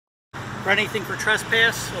for anything for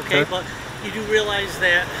trespass, okay? But you do realize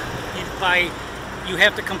that you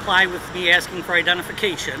have to comply with me asking for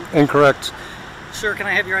identification. Incorrect. Sir, can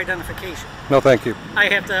I have your identification? No, thank you. I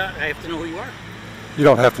have to know who you are. You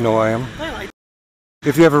don't have to know who I am. Well,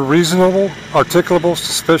 If you have a reasonable, articulable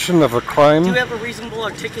suspicion of a crime... Do you have a reasonable,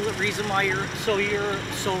 articulate reason why so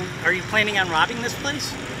are you planning on robbing this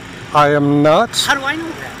place? I am not. How do I know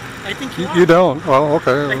that? I think you are. You don't? Well,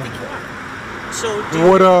 okay. I think you are. So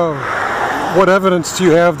what evidence do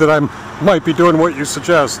you have that I might be doing what you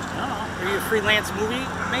suggest? I don't know. Are you a freelance movie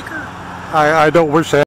maker? I don't wish to